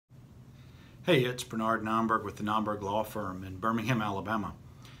Hey, it's Bernard Nomberg with the Nomberg Law Firm in Birmingham, Alabama.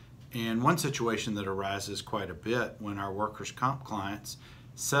 And one situation that arises quite a bit when our workers' comp clients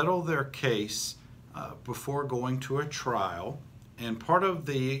settle their case before going to a trial, and part of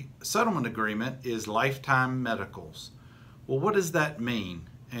the settlement agreement is lifetime medicals. Well, what does that mean,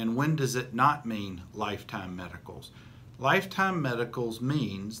 and when does it not mean lifetime medicals? Lifetime medicals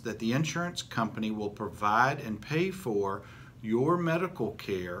means that the insurance company will provide and pay for your medical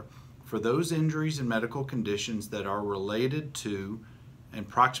care for those injuries and medical conditions that are related to and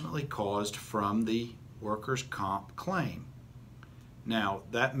proximately caused from the workers' comp claim. Now,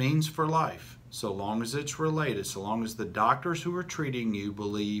 that means for life, so long as it's related, so long as the doctors who are treating you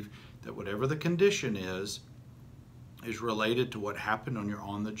believe that whatever the condition is related to what happened on your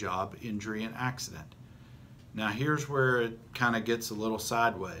on-the-job injury and accident. Now, here's where it kind of gets a little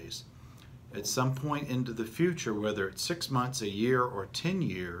sideways. At some point into the future, whether it's 6 months, a year, or 10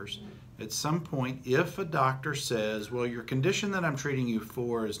 years, at some point, if a doctor says, well, your condition that I'm treating you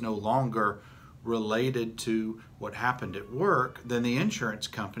for is no longer related to what happened at work, then the insurance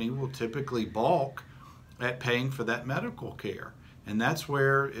company will typically balk at paying for that medical care. And that's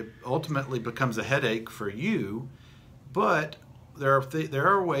where it ultimately becomes a headache for you, but there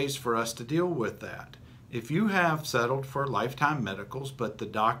are ways for us to deal with that. If you have settled for lifetime medicals, but the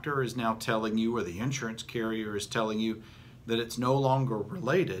doctor is now telling you, or the insurance carrier is telling you, that it's no longer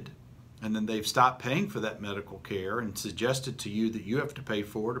related, and then they've stopped paying for that medical care and suggested to you that you have to pay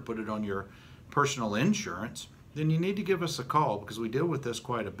for it or put it on your personal insurance, then you need to give us a call, because we deal with this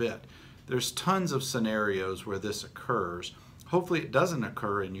quite a bit. There's tons of scenarios where this occurs. Hopefully it doesn't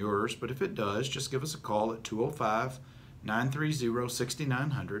occur in yours, but if it does, just give us a call at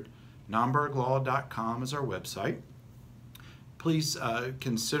 205-930-6900. NombergLaw.com is our website. Please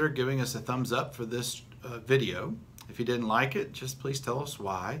consider giving us a thumbs up for this video. If you didn't like it, just please tell us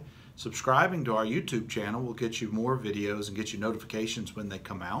why. Subscribing to our YouTube channel will get you more videos and get you notifications when they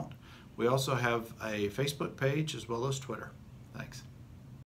come out. We also have a Facebook page as well as Twitter. Thanks.